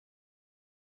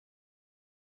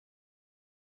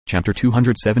Chapter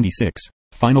 276,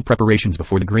 Final Preparations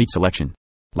Before the Great Selection.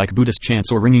 Like Buddhist chants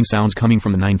or ringing sounds coming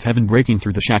from the ninth heaven breaking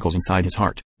through the shackles inside his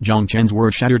heart, Jiang Chen's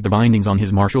word shattered the bindings on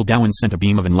his martial Dao and sent a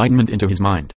beam of enlightenment into his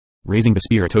mind. Raising the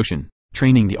spirit ocean,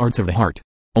 training the arts of the heart.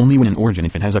 Only when an origin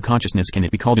infant has a consciousness can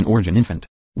it be called an origin infant.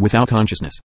 Without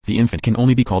consciousness, the infant can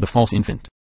only be called a false infant.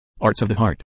 Arts of the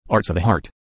heart, arts of the heart.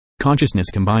 Consciousness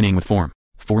combining with form,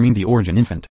 forming the origin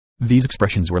infant. These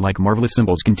expressions were like marvelous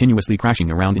symbols continuously crashing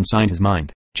around inside his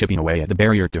mind, chipping away at the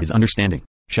barrier to his understanding,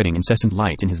 shedding incessant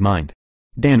light in his mind.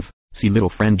 Danf, see little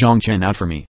friend Jiang Chen out for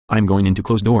me, I'm going into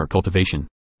closed-door cultivation.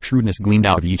 Shrewdness gleamed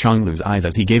out of Yi Chonglu's eyes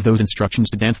as he gave those instructions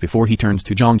to Danf before he turned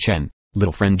to Jiang Chen.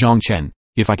 Little friend Jiang Chen,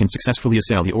 if I can successfully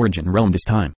assail the origin realm this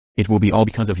time, it will be all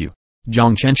because of you.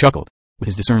 Jiang Chen chuckled. With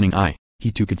his discerning eye,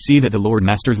 he too could see that the Lord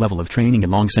Master's level of training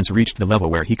had long since reached the level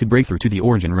where he could break through to the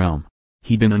origin realm.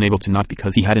 He'd been unable to not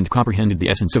because he hadn't comprehended the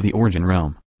essence of the origin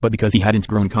realm, but because he hadn't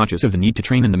grown conscious of the need to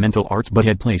train in the mental arts but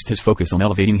had placed his focus on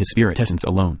elevating his spirit essence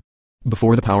alone.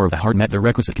 Before the power of the heart met the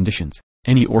requisite conditions,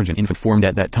 any origin infant formed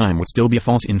at that time would still be a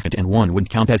false infant and one would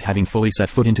count as having fully set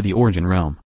foot into the origin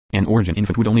realm. An origin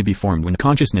infant would only be formed when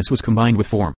consciousness was combined with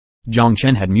form. Jiang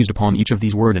Chen had mused upon each of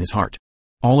these words in his heart.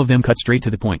 All of them cut straight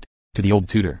to the point. To the old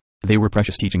tutor, they were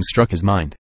precious teachings struck his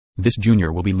mind. This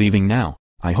junior will be leaving now.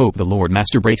 I hope the Lord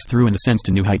Master breaks through and ascends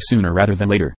to new heights sooner rather than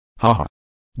later. Haha.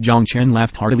 Jiang Chen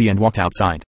laughed heartily and walked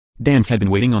outside. Danf had been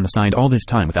waiting on the side all this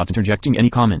time without interjecting any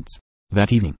comments.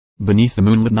 That evening, beneath the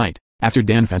moonlit night, after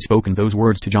Danf had spoken those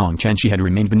words to Jiang Chen, she had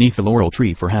remained beneath the laurel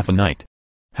tree for half a night.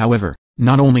 However,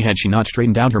 not only had she not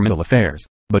straightened out her mental affairs,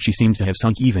 but she seemed to have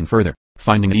sunk even further,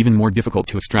 finding it even more difficult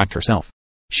to extract herself.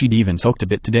 She'd even sulked a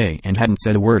bit today and hadn't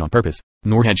said a word on purpose,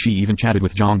 nor had she even chatted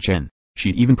with Jiang Chen.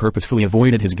 She'd even purposefully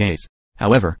avoided his gaze.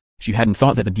 However, she hadn't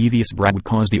thought that the devious brat would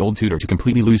cause the old tutor to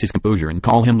completely lose his composure and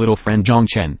call him little friend Jiang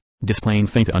Chen, displaying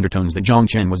faint undertones that Jiang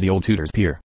Chen was the old tutor's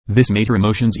peer. This made her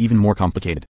emotions even more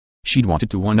complicated. She'd wanted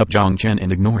to one-up Jiang Chen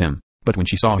and ignore him, but when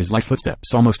she saw his light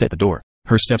footsteps almost at the door,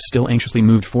 her steps still anxiously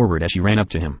moved forward as she ran up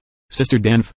to him. Sister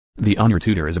Danf, the honored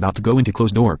tutor is about to go into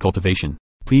closed-door cultivation.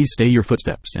 Please stay your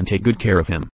footsteps and take good care of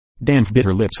him. Danf bit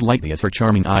her lips lightly as her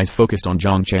charming eyes focused on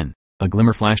Jiang Chen. A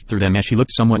glimmer flashed through them as she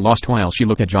looked somewhat lost while she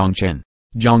looked at Jiang Chen.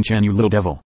 Jiang Chen, you little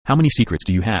devil, how many secrets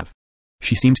do you have?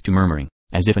 She seemed to murmuring,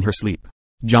 as if in her sleep.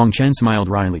 Jiang Chen smiled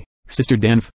wryly. Sister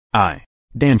Danf,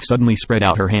 Danf suddenly spread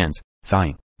out her hands,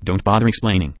 sighing. Don't bother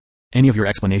explaining. Any of your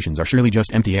explanations are surely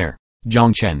just empty air.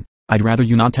 Jiang Chen, I'd rather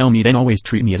you not tell me than always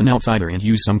treat me as an outsider and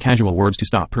use some casual words to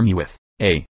stop me with.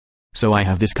 So I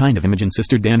have this kind of image in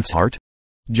Sister Danf's heart?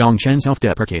 Jiang Chen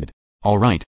self-deprecated.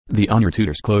 Alright, the honor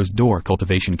tutor's closed-door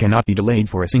cultivation cannot be delayed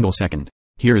for a single second.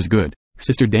 Here is good,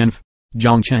 Sister Danf.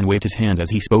 Jiang Chen waved his hands as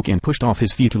he spoke and pushed off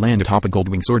his feet to land atop a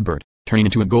gold-winged swordbird, turning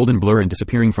into a golden blur and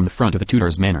disappearing from the front of the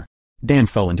tutor's manor. Dan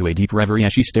fell into a deep reverie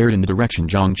as she stared in the direction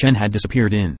Jiang Chen had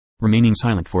disappeared in, remaining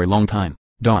silent for a long time.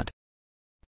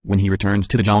 When he returned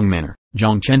to the Jiang manor,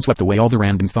 Jiang Chen swept away all the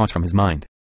random thoughts from his mind.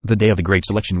 The day of the great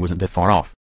selection wasn't that far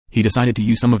off. He decided to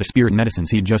use some of the spirit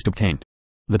medicines he had just obtained.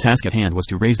 The task at hand was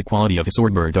to raise the quality of his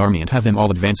swordbird army and have them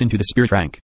all advance into the spirit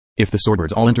rank. If the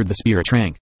swordbirds all entered the spirit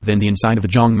rank, then the inside of the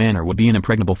Jiang manor would be an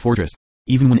impregnable fortress.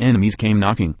 Even when enemies came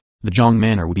knocking, the Jiang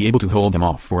manor would be able to hold them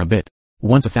off for a bit.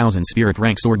 Once 1,000 spirit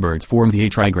rank swordbirds formed the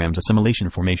 8 trigrams assimilation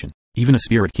formation, even a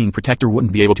spirit king protector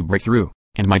wouldn't be able to break through,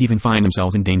 and might even find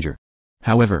themselves in danger.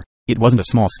 However, it wasn't a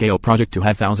small-scale project to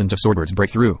have thousands of swordbirds break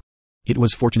through. It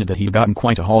was fortunate that he'd gotten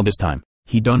quite a haul this time.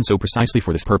 He'd done so precisely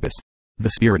for this purpose.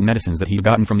 The spirit medicines that he'd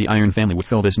gotten from the Iron family would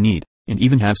fill this need, and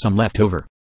even have some left over.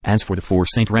 As for the 4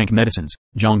 saint rank medicines,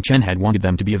 Jiang Chen had wanted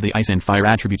them to be of the ice and fire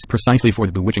attributes precisely for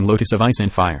the bewitching lotus of ice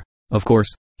and fire. Of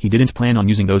course, he didn't plan on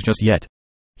using those just yet.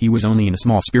 He was only in a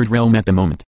small spirit realm at the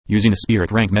moment. Using a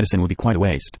spirit rank medicine would be quite a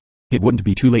waste. It wouldn't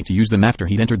be too late to use them after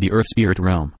he'd entered the earth spirit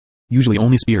realm. Usually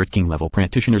only spirit king level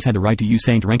practitioners had the right to use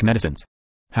saint rank medicines.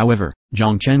 However,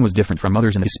 Jiang Chen was different from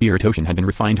others and his spirit ocean had been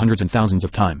refined hundreds and thousands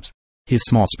of times. His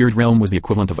small spirit realm was the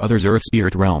equivalent of others' earth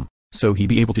spirit realm, so he'd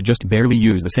be able to just barely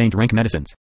use the saint rank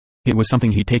medicines. It was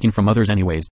something he'd taken from others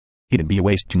anyways. It'd be a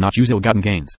waste to not use ill-gotten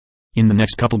gains. In the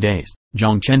next couple days,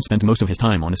 Jiang Chen spent most of his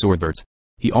time on the swordbirds.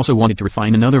 He also wanted to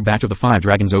refine another batch of the 5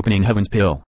 dragons opening heaven's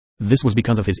pill. This was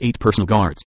because of his 8 personal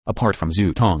guards, apart from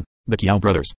Zhu Tong, the Qiao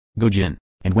brothers, Go Jin,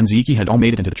 and Wen Ziki had all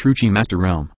made it into the true Qi master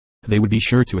realm. They would be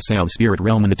sure to assail the spirit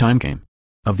realm when the time came.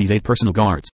 Of these 8 personal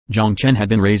guards, Jiang Chen had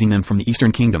been raising them from the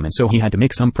Eastern Kingdom and so he had to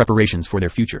make some preparations for their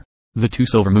future. The 2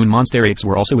 silver moon monster apes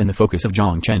were also in the focus of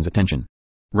Jiang Chen's attention.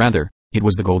 Rather, it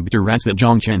was the gold bitter rats that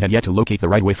Jiang Chen had yet to locate the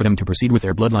right way for them to proceed with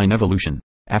their bloodline evolution.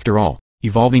 After all,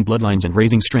 evolving bloodlines and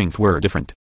raising strength were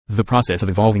different. The process of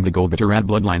evolving the gold bitter rat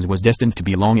bloodlines was destined to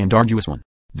be a long and arduous one.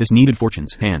 This needed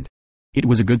fortune's hand. It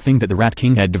was a good thing that the Rat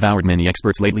King had devoured many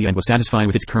experts lately and was satisfied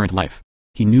with its current life.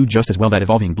 He knew just as well that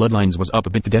evolving bloodlines was up a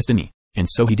bit to destiny, and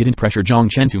so he didn't pressure Jiang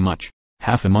Chen too much.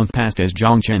 Half a month passed as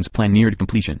Jiang Chen's plan neared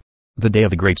completion. The day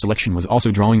of the Great Selection was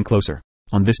also drawing closer.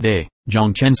 On this day,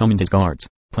 Jiang Chen summoned his guards,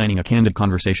 planning a candid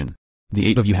conversation. The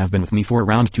 8 of you have been with me for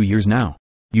around 2 years now.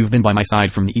 You've been by my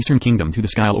side from the Eastern Kingdom to the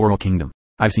SOTR Kingdom.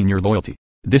 I've seen your loyalty.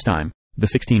 This time, the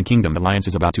 16 Kingdom Alliance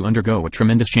is about to undergo a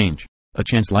tremendous change. A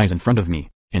chance lies in front of me,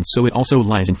 and so it also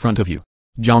lies in front of you.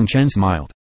 Jiang Chen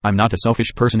smiled. I'm not a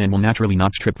selfish person and will naturally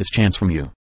not strip this chance from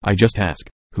you. I just ask,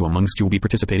 who amongst you will be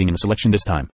participating in the selection this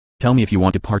time? Tell me if you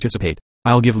want to participate.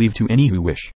 I'll give leave to any who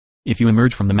wish. If you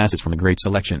emerge from the masses from the Great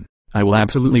Selection, I will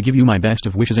absolutely give you my best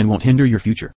of wishes and won't hinder your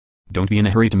future. Don't be in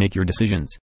a hurry to make your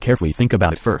decisions. Carefully think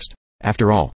about it first.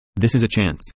 After all, this is a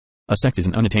chance. A sect is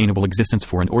an unattainable existence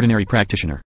for an ordinary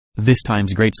practitioner. This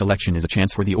time's Great Selection is a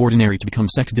chance for the ordinary to become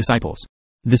sect disciples.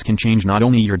 This can change not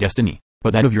only your destiny,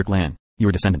 but that of your clan,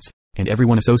 your descendants, and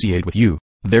everyone associated with you.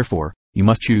 Therefore, you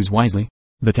must choose wisely.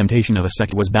 The temptation of a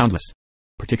sect was boundless.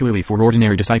 Particularly for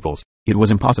ordinary disciples, it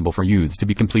was impossible for youths to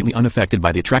be completely unaffected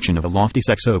by the attraction of a lofty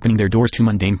sect opening their doors to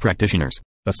mundane practitioners.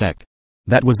 A sect.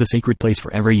 That was the sacred place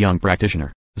for every young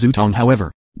practitioner. Zhu Tong,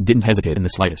 however, didn't hesitate in the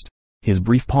slightest. His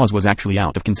brief pause was actually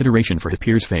out of consideration for his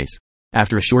peer's face.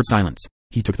 After a short silence,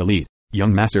 he took the lead.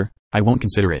 Young master, I won't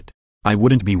consider it. I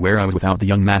wouldn't be where I was without the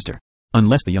young master.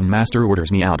 Unless the young master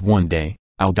orders me out one day,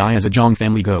 I'll die as a Zhang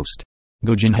family ghost.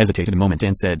 Go Jin hesitated a moment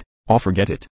and said, I'll forget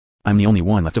it. I'm the only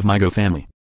one left of my Go family.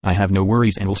 I have no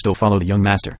worries and will still follow the young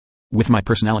master. With my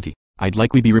personality, I'd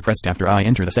likely be repressed after I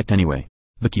enter the sect anyway.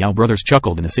 The Qiao brothers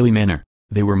chuckled in a silly manner.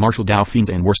 They were martial Dao fiends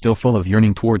and were still full of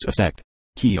yearning towards a sect.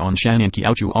 Qian Shan and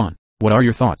Qiao Chuan, what are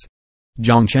your thoughts?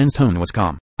 Jiang Chen's tone was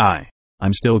calm.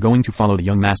 I'm still going to follow the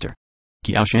young master.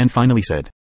 Qiao Shan finally said.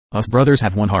 Us brothers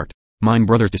have one heart. Mine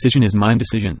brother's decision is mine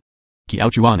decision.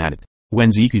 Qiao Chuan added. Wen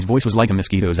Ziqi's voice was like a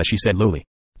mosquito's as she said lowly.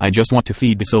 I just want to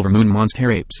feed the Silver Moon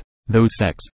monster apes. Those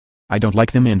sects. I don't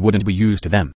like them and wouldn't be used to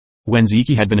them. Wen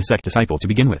Ziqi had been a sect disciple to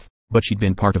begin with, but she'd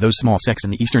been part of those small sects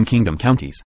in the Eastern Kingdom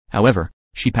counties. However,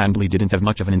 she patently didn't have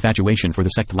much of an infatuation for the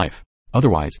sect life.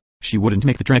 Otherwise, she wouldn't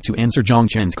make the trek to answer Jiang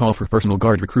Chen's call for personal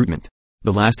guard recruitment.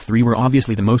 The last 3 were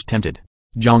obviously the most tempted.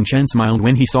 Jiang Chen smiled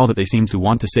when he saw that they seemed to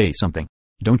want to say something.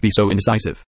 Don't be so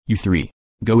indecisive, you 3.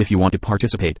 Go if you want to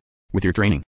participate. With your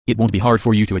training, it won't be hard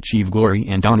for you to achieve glory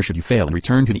and honor should you fail and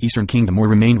return to the Eastern Kingdom or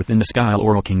remain within the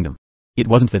SOTR Kingdom. It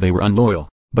wasn't that they were unloyal,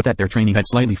 but that their training had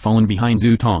slightly fallen behind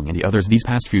Zhu Tong and the others these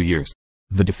past few years.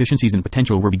 The deficiencies in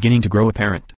potential were beginning to grow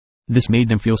apparent. This made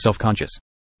them feel self-conscious.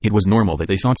 It was normal that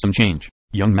they sought some change.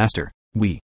 Young master,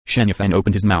 Shen Yifan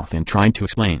opened his mouth and tried to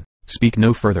explain. Speak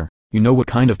no further. You know what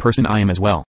kind of person I am as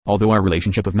well. Although our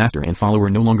relationship of master and follower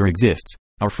no longer exists,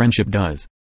 our friendship does.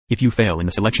 If you fail in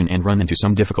the selection and run into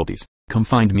some difficulties, come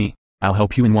find me. I'll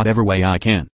help you in whatever way I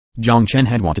can. Jiang Chen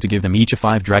had wanted to give them each a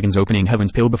 5 dragons opening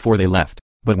heavens pill before they left,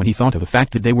 but when he thought of the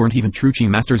fact that they weren't even true Qi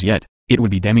masters yet, it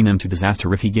would be damning them to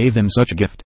disaster if he gave them such a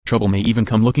gift. Trouble may even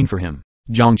come looking for him.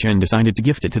 Jiang Chen decided to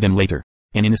gift it to them later.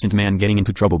 An innocent man getting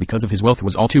into trouble because of his wealth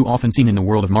was all too often seen in the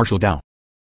world of martial Dao.